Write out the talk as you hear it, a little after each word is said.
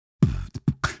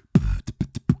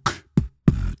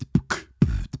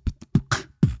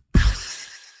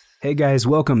Hey guys,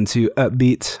 welcome to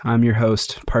Upbeat. I'm your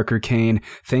host, Parker Kane.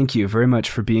 Thank you very much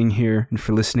for being here and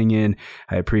for listening in.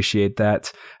 I appreciate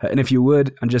that. And if you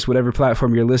would, on just whatever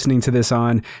platform you're listening to this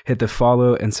on, hit the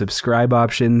follow and subscribe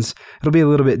options. It'll be a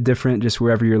little bit different just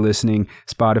wherever you're listening.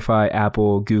 Spotify,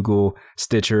 Apple, Google,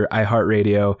 Stitcher,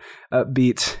 iHeartRadio.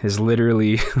 Upbeat is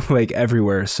literally like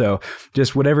everywhere. So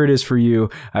just whatever it is for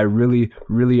you, I really,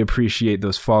 really appreciate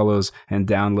those follows and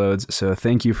downloads. So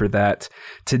thank you for that.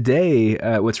 Today,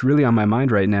 what's really on my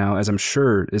mind right now, as I'm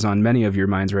sure is on many of your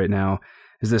minds right now,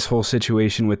 is this whole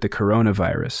situation with the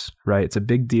coronavirus, right? It's a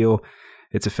big deal.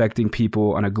 It's affecting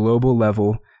people on a global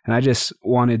level. And I just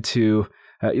wanted to,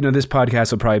 this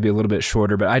podcast will probably be a little bit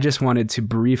shorter, but I just wanted to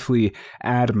briefly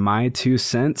add my 2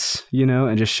 cents,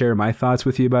 and just share my thoughts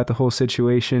with you about the whole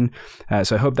situation.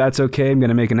 So I hope that's okay. I'm going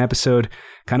to make an episode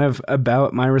kind of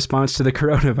about my response to the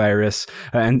coronavirus.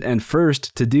 And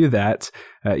first, to do that,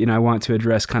 I want to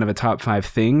address kind of a top 5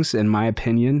 things, in my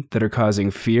opinion, that are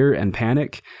causing fear and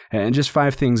panic, and just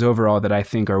 5 things overall that I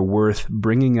think are worth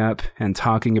bringing up and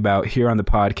talking about here on the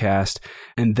podcast.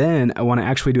 And then I want to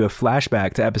actually do a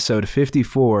flashback to episode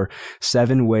 54,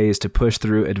 7 ways to push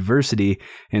through adversity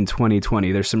in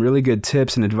 2020. There's some really good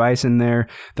tips and advice in there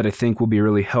that I think will be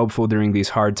really helpful during these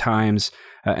hard times.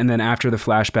 And then after the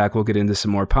flashback, we'll get into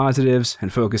some more positives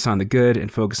and focus on the good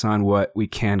and focus on what we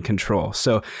can control.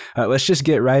 So let's just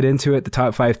get right into it. The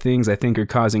top 5 things I think are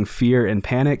causing fear and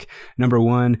panic. Number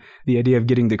 1, the idea of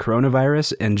getting the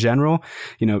coronavirus in general.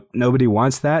 Nobody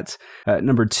wants that.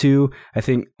 Number 2, I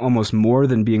think almost more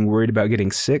than being worried about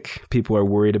getting sick, people are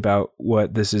worried about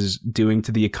what this is doing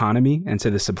to the economy and to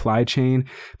the supply chain.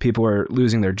 People are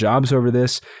losing their jobs over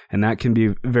this, and that can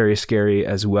be very scary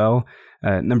as well.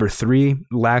 Number 3,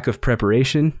 lack of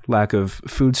preparation, lack of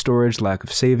food storage, lack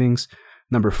of savings.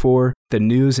 Number 4, the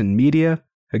news and media.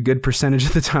 A good percentage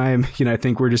of the time, I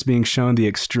think we're just being shown the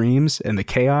extremes and the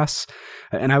chaos.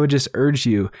 And I would just urge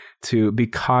you to be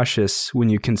cautious when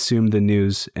you consume the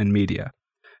news and media.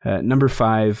 Number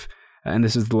 5, and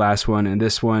this is the last one, and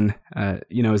this one,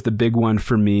 is the big one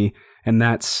for me, and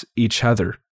that's each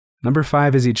other. Number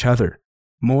 5 is each other.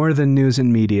 More than news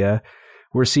and media,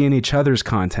 we're seeing each other's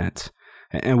content.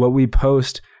 And what we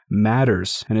post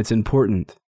matters, and it's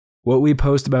important. What we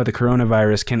post about the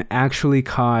coronavirus can actually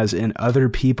cause in other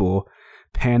people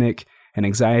panic and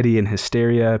anxiety and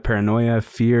hysteria, paranoia,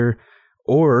 fear,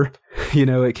 or,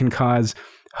 it can cause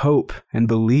hope and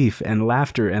belief and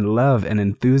laughter and love and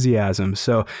enthusiasm.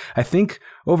 So I think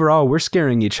overall we're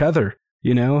scaring each other,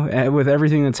 with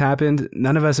everything that's happened.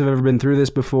 None of us have ever been through this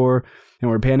before, and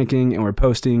we're panicking and we're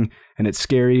posting, and it's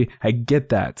scary. I get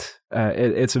that.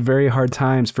 It's very hard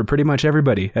times for pretty much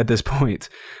everybody at this point.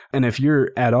 And if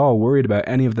you're at all worried about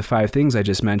any of the 5 things I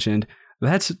just mentioned,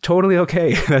 that's totally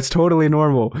okay. That's totally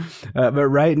normal. But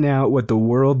right now, what the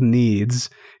world needs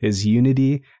is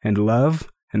unity and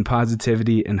love and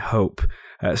positivity and hope.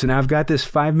 So now I've got this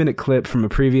 5-minute clip from a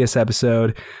previous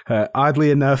episode.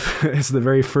 Oddly enough, it's the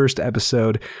very first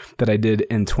episode that I did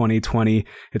in 2020.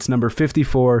 It's number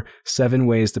 54, 7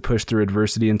 ways to push through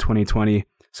adversity in 2020.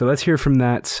 So let's hear from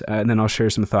that, and then I'll share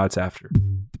some thoughts after.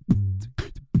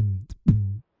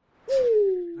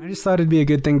 I just thought it'd be a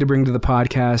good thing to bring to the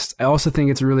podcast. I also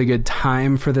think it's a really good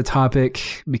time for the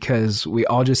topic because we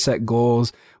all just set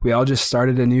goals. We all just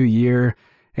started a new year.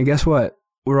 And guess what?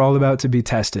 We're all about to be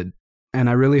tested. And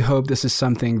I really hope this is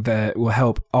something that will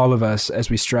help all of us as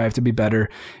we strive to be better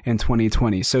in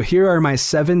 2020. So here are my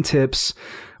 7 tips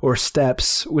or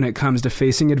steps when it comes to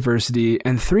facing adversity.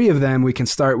 And 3 of them we can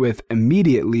start with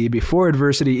immediately before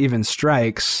adversity even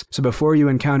strikes. So before you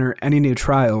encounter any new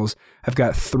trials, I've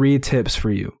got 3 tips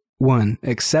for you. 1,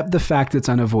 accept the fact it's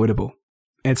unavoidable.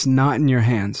 It's not in your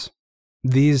hands.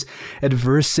 These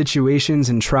adverse situations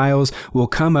and trials will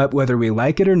come up whether we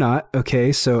like it or not,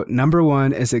 okay? So number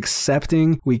 1 is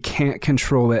accepting we can't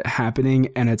control it happening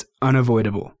and it's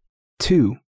unavoidable.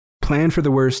 2, plan for the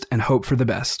worst and hope for the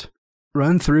best.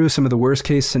 Run through some of the worst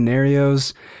case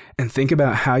scenarios and think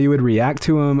about how you would react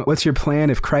to them. What's your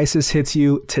plan if crisis hits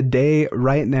you today,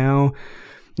 right now?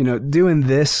 Doing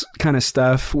this kind of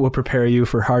stuff will prepare you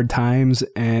for hard times,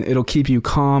 and it'll keep you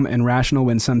calm and rational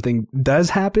when something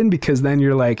does happen, because then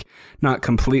you're not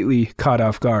completely caught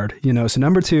off guard, So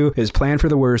number 2 is plan for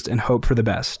the worst and hope for the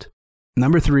best.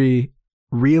 Number 3,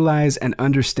 realize and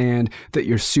understand that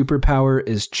your superpower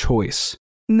is choice.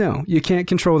 No, you can't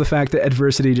control the fact that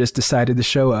adversity just decided to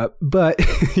show up, but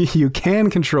you can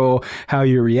control how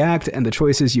you react and the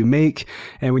choices you make.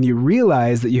 And when you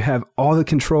realize that you have all the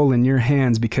control in your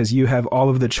hands because you have all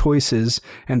of the choices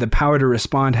and the power to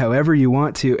respond however you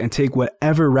want to and take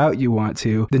whatever route you want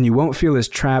to, then you won't feel as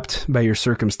trapped by your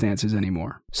circumstances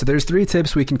anymore. So there's 3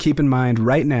 tips we can keep in mind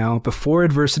right now before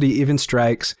adversity even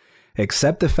strikes.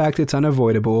 Accept the fact it's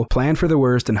unavoidable, plan for the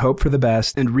worst and hope for the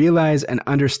best, and realize and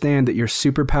understand that your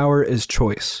superpower is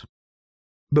choice.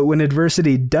 But when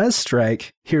adversity does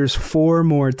strike, here's 4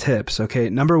 more tips, okay?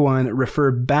 Number 1,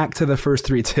 refer back to the first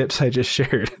 3 tips I just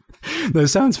shared. That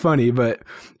sounds funny, but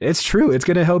it's true. It's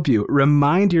going to help you.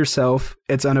 Remind yourself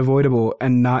it's unavoidable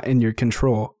and not in your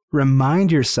control.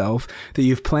 Remind yourself that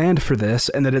you've planned for this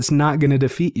and that it's not going to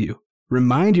defeat you.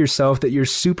 Remind yourself that your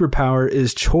superpower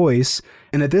is choice,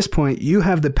 and at this point, you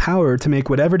have the power to make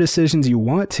whatever decisions you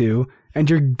want to, and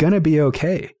you're gonna be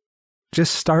okay.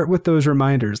 Just start with those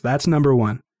reminders. That's number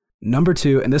 1. Number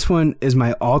 2, and this one is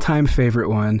my all-time favorite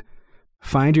one,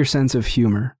 find your sense of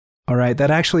humor. All right,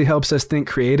 that actually helps us think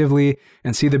creatively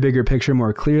and see the bigger picture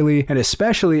more clearly, and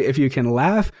especially if you can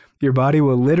laugh, your body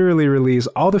will literally release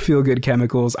all the feel-good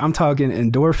chemicals. I'm talking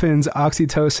endorphins,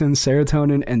 oxytocin,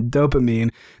 serotonin, and dopamine.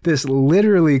 This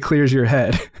literally clears your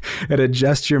head. It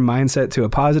adjusts your mindset to a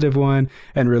positive one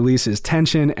and releases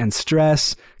tension and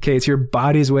stress. Okay, it's your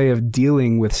body's way of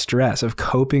dealing with stress, of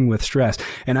coping with stress.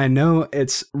 And I know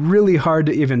it's really hard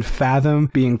to even fathom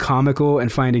being comical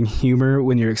and finding humor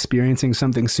when you're experiencing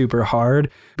something super hard,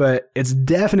 but it's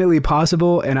definitely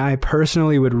possible, and I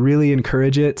personally would really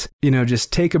encourage it.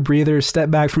 Just take a breather, step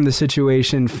back from the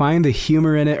situation, find the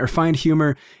humor in it, or find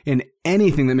humor in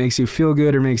anything that makes you feel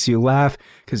good or makes you laugh,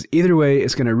 because either way,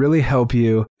 it's going to really help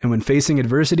you. And when facing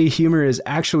adversity, humor is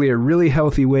actually a really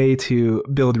healthy way to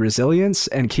build resilience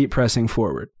and keep pressing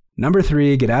forward. Number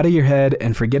 3, get out of your head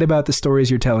and forget about the stories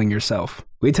you're telling yourself.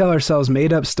 We tell ourselves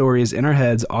made up stories in our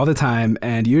heads all the time,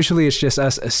 and usually it's just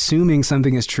us assuming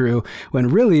something is true when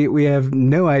really we have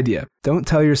no idea. Don't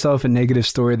tell yourself a negative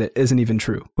story that isn't even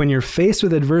true. When you're faced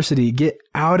with adversity, get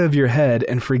out of your head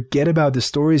and forget about the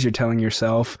stories you're telling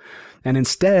yourself, and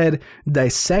instead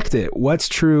dissect it. What's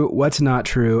true, what's not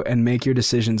true, and make your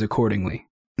decisions accordingly.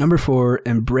 Number 4,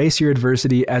 embrace your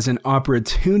adversity as an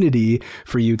opportunity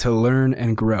for you to learn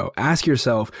and grow. Ask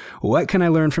yourself, what can I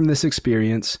learn from this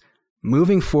experience?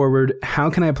 Moving forward, how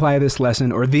can I apply this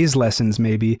lesson, or these lessons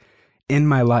maybe, in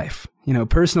my life?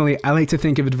 Personally, I like to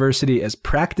think of adversity as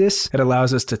practice. It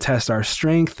allows us to test our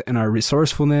strength and our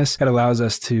resourcefulness. It allows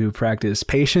us to practice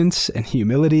patience and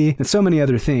humility and so many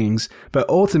other things. But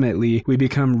ultimately, we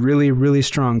become really, really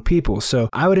strong people. So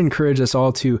I would encourage us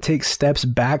all to take steps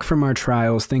back from our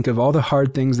trials, think of all the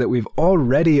hard things that we've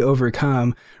already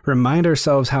overcome, remind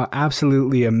ourselves how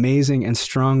absolutely amazing and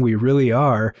strong we really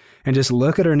are, and just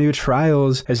look at our new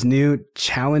trials as new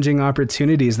challenging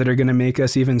opportunities that are going to make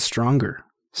us even stronger.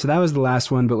 So that was the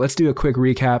last one, but let's do a quick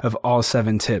recap of all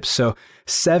 7 tips. So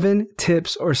 7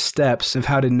 tips or steps of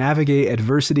how to navigate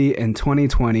adversity in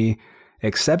 2020.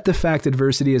 Accept the fact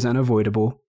adversity is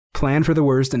unavoidable. Plan for the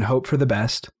worst and hope for the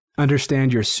best.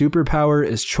 Understand your superpower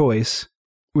is choice.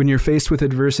 When you're faced with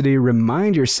adversity,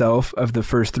 remind yourself of the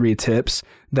first 3 tips,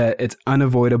 that it's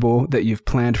unavoidable, that you've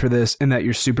planned for this, and that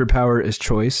your superpower is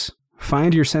choice.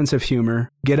 Find your sense of humor.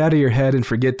 Get out of your head and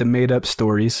forget the made-up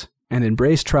stories. And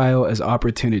embrace trial as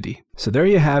opportunity. So there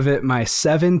you have it, my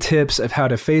 7 tips of how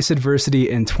to face adversity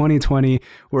in 2020.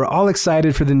 We're all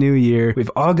excited for the new year.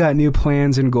 We've all got new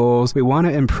plans and goals. We want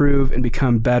to improve and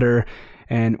become better.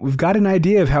 And we've got an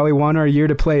idea of how we want our year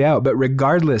to play out. But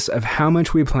regardless of how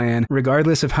much we plan,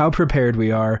 regardless of how prepared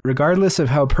we are, regardless of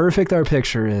how perfect our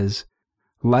picture is,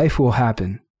 life will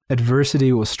happen.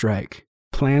 Adversity will strike.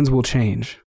 Plans will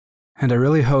change. And I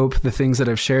really hope the things that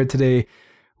I've shared today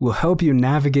will help you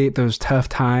navigate those tough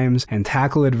times and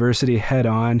tackle adversity head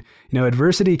on.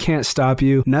 Adversity can't stop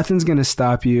you. Nothing's going to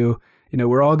stop you.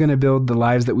 We're all going to build the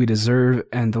lives that we deserve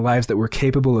and the lives that we're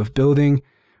capable of building.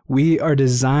 We are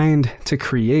designed to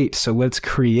create. So let's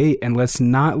create and let's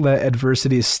not let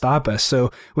adversity stop us. So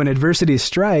when adversity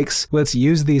strikes, let's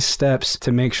use these steps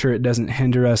to make sure it doesn't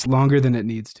hinder us longer than it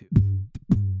needs to.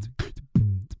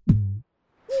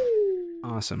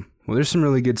 Awesome. Well, there's some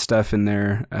really good stuff in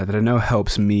there that I know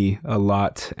helps me a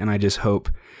lot, and I just hope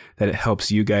that it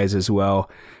helps you guys as well.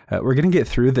 We're going to get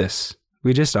through this.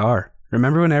 We just are.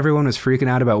 Remember when everyone was freaking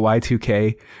out about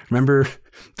Y2K? Remember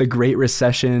the Great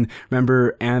Recession?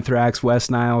 Remember anthrax,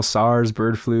 West Nile, SARS,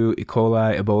 bird flu, E.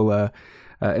 coli, Ebola?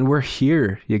 And we're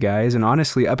here, you guys. And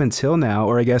honestly, up until now,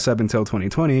 or I guess up until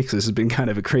 2020, because this has been kind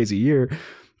of a crazy year,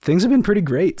 things have been pretty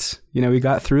great. We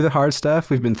got through the hard stuff.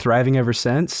 We've been thriving ever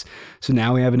since. So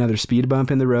now we have another speed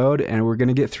bump in the road, and we're going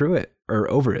to get through it, or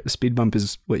over it. The speed bump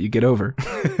is what you get over.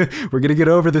 We're going to get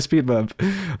over the speed bump,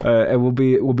 and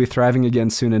we'll be thriving again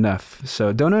soon enough.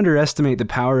 So don't underestimate the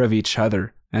power of each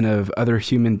other and of other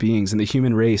human beings and the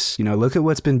human race. Look at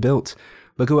what's been built.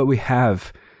 Look at what we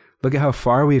have. Look at how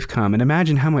far we've come, and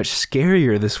imagine how much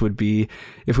scarier this would be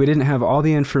if we didn't have all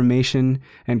the information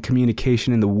and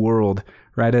communication in the world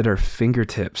right at our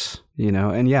fingertips,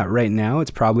 And yeah, right now it's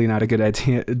probably not a good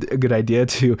idea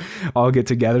to all get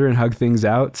together and hug things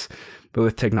out. But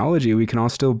with technology, we can all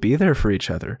still be there for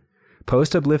each other.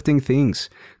 Post uplifting things.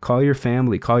 Call your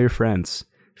family, call your friends.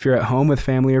 If you're at home with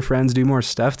family or friends, do more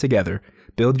stuff together.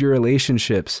 Build your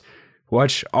relationships.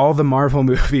 Watch all the Marvel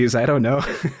movies. I don't know.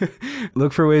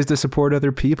 Look for ways to support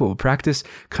other people. Practice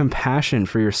compassion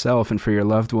for yourself and for your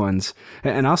loved ones.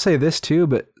 And I'll say this too,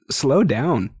 but slow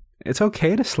down. It's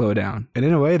okay to slow down. And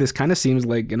in a way, this kind of seems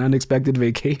like an unexpected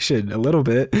vacation a little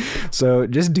bit. So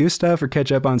just do stuff or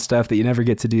catch up on stuff that you never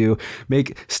get to do.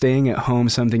 Make staying at home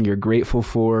something you're grateful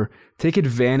for. Take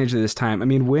advantage of this time. I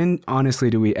mean, when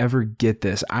honestly do we ever get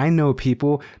this? I know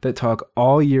people that talk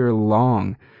all year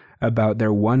long about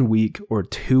their 1 week or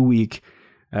 2 week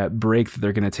break that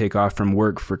they're going to take off from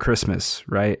work for Christmas,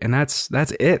 right? And that's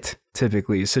it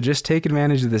typically. So just take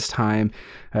advantage of this time,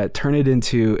 turn it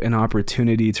into an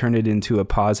opportunity, turn it into a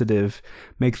positive,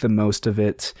 make the most of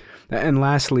it. And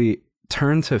lastly,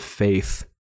 turn to faith,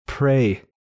 pray.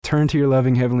 Turn to your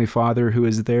loving Heavenly Father who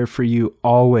is there for you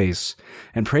always.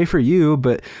 And pray for you,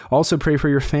 but also pray for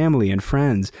your family and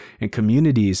friends and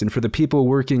communities and for the people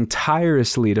working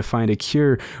tirelessly to find a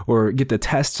cure or get the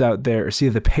tests out there or see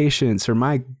the patients or,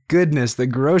 my goodness, the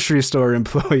grocery store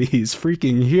employees,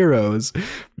 freaking heroes.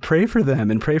 Pray for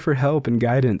them and pray for help and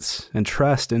guidance and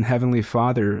trust in Heavenly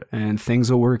Father, and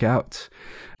things will work out.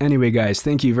 Anyway, guys,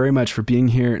 thank you very much for being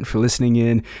here and for listening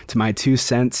in to my 2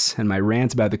 cents and my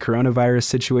rant about the coronavirus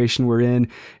situation we're in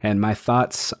and my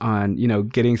thoughts on,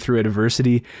 getting through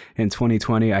adversity in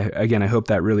 2020. I hope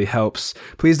that really helps.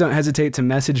 Please don't hesitate to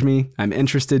message me. I'm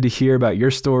interested to hear about your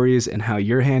stories and how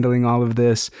you're handling all of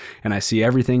this. And I see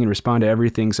everything and respond to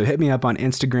everything. So hit me up on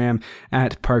Instagram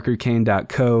at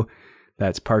parkerkane.co.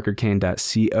 That's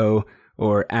parkerkane.co.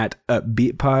 or at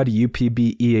upbeatpod,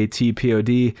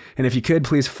 UPBEATPOD. And if you could,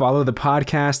 please follow the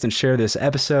podcast and share this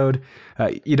episode.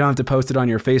 You don't have to post it on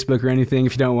your Facebook or anything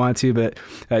if you don't want to, but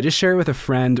just share it with a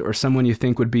friend or someone you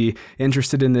think would be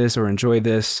interested in this or enjoy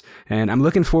this. And I'm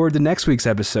looking forward to next week's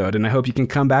episode, and I hope you can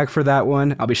come back for that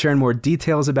one. I'll be sharing more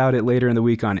details about it later in the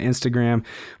week on Instagram,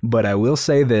 but I will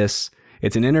say this.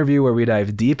 It's an interview where we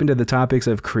dive deep into the topics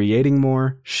of creating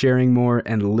more, sharing more,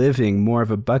 and living more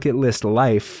of a bucket list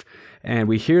life. And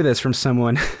we hear this from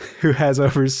someone who has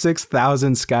over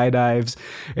 6,000 skydives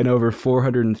and over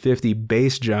 450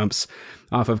 base jumps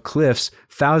off of cliffs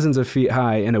thousands of feet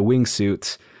high in a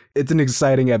wingsuit. It's an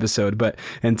exciting episode, but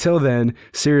until then,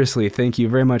 seriously, thank you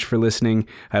very much for listening.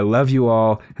 I love you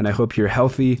all, and I hope you're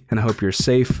healthy, and I hope you're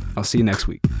safe. I'll see you next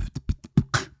week.